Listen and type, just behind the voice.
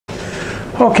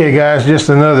Okay guys, just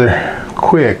another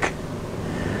quick,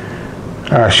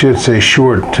 I should say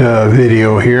short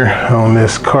video here on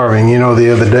this carving. You know,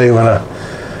 the other day when I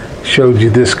showed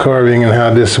you this carving and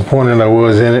how disappointed I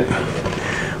was in it,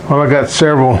 well, I got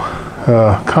several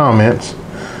comments,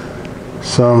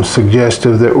 some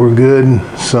suggestive that were good,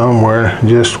 some were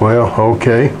just, well,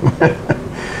 okay.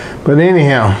 But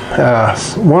anyhow,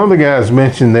 one of the guys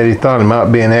mentioned that he thought it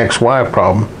might be an XY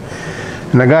problem.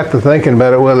 And I got to thinking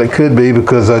about it. Well, it could be,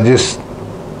 because I just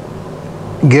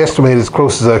guesstimated as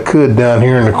close as I could down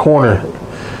here in the corner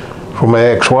for my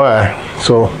XY.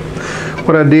 So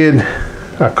what I did,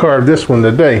 I carved this one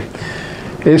today.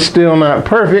 It's still not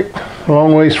perfect, a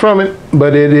long ways from it,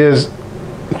 but it is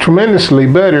tremendously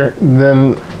better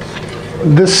than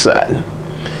this side.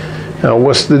 Now,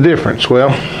 what's the difference?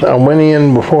 Well, I went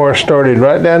in before I started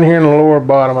right down here in the lower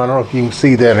bottom. I don't know if you can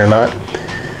see that or not.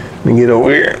 Let me get over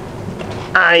here.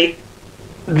 I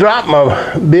dropped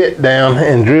my bit down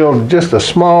and drilled just a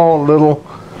small little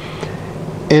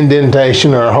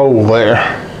indentation or a hole there.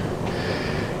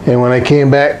 And when I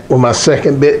came back with my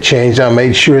second bit change, I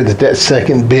made sure that that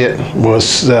second bit was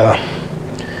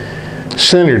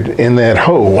centered in that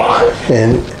hole.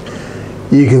 And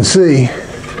you can see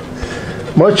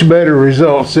much better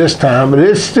results this time, but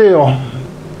it still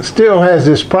has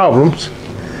its problems.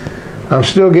 I'm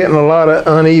still getting a lot of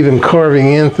uneven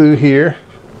carving in through here.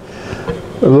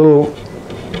 A little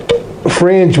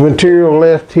fringe material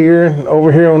left here and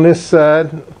over here on this side.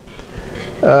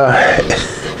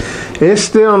 It's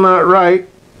still not right.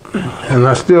 And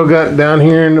I still got down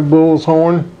here in the bull's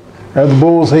horn, or the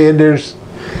bull's head, there's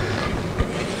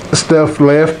stuff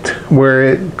left where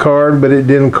it carved, but it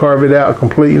didn't carve it out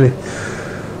completely.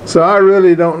 So I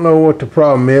really don't know what the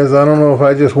problem is. I don't know if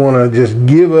I just want to just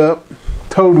give up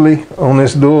totally on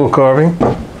this dual carving,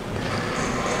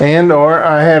 and or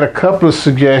I had a couple of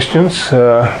suggestions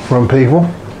from people.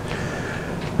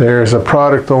 There's a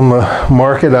product on the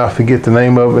market, I forget the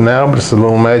name of it now, but it's a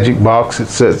little magic box. It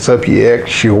sets up your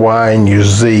X, your Y, and your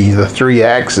Z. The three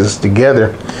axes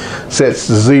together sets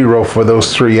the zero for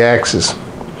those three axes.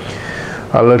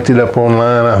 I looked it up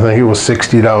online. I think it was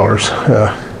 $60.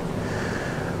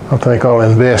 I think I'll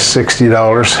invest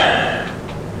 $60,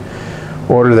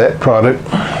 order that product,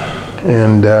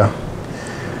 and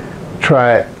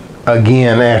try it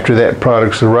again after that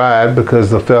product's arrived, because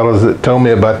the fellows that told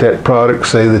me about that product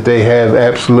say that they have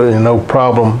absolutely no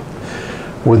problem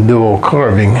with dual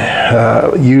carving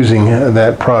using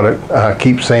that product. I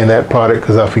keep saying that product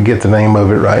because I forget the name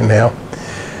of it right now.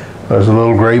 There's a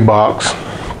little gray box.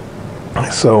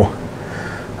 So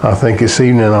I think this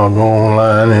evening I'll go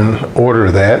online and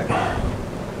order that.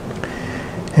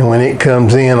 And when it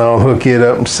comes in, I'll hook it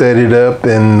up and set it up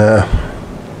and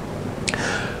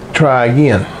try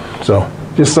again. So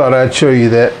just thought I'd show you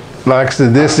that. Like I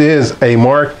said, this is a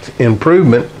marked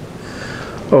improvement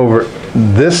over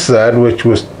this side, which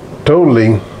was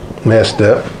totally messed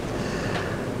up.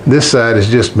 This side is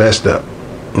just messed up.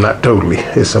 Not totally.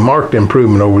 It's a marked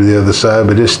improvement over the other side,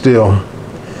 but it's still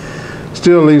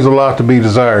leaves a lot to be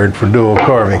desired for dual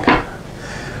carving.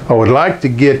 I would like to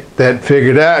get that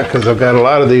figured out, because I've got a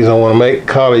lot of these I want to make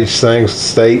college things,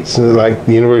 states, like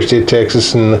the University of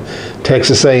Texas and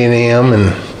Texas A&M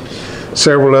and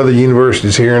several other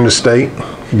universities here in the state.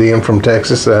 Being from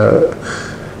Texas,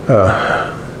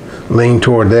 lean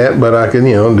toward that, but I can,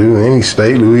 do any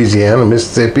state, Louisiana,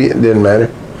 Mississippi, it didn't matter.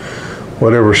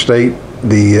 Whatever state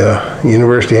the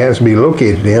university has to be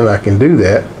located in, I can do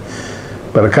that.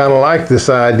 But I kind of like this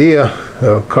idea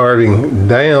of carving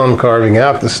down, carving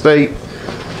out the state,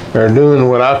 or doing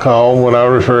what I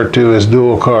refer to as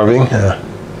dual carving.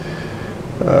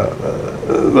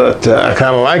 But I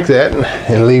kind of like that,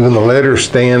 and leaving the letters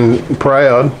stand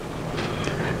proud.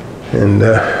 And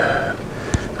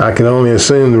I can only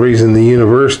assume the reason the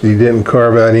university didn't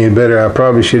carve out any better, I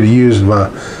probably should have used my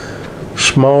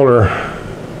smaller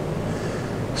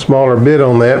bit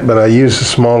on that, but I use the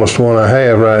smallest one I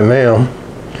have right now.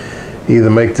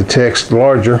 Either make the text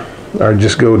larger or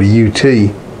just go to UT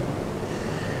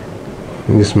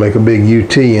and just make a big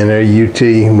UT in there, UT,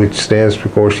 which stands for,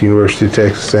 of course, University of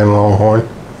Texas and Longhorn.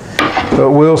 But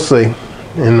we'll see.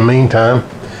 In the meantime,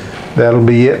 that'll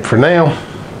be it for now.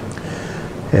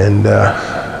 And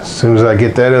as soon as I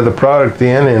get that other product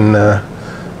in and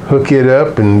hook it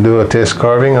up and do a test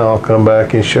carving, I'll come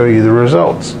back and show you the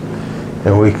results.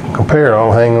 And we can compare.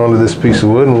 I'll hang on to this piece of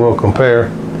wood and we'll compare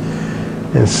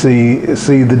and see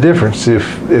the difference,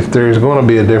 if there's going to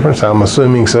be a difference. I'm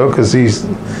assuming so, because these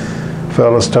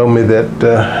fellas told me that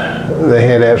they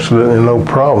had absolutely no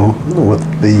problem with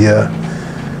the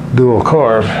dual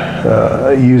carve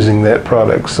using that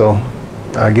product. So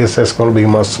I guess that's going to be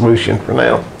my solution for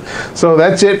now. So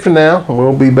that's it for now.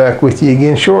 We'll be back with you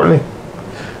again shortly.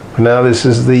 For now, this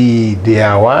is the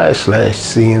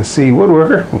DIY/CNC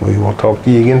woodworker. We will talk to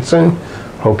you again soon.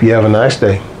 Hope you have a nice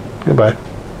day. Goodbye.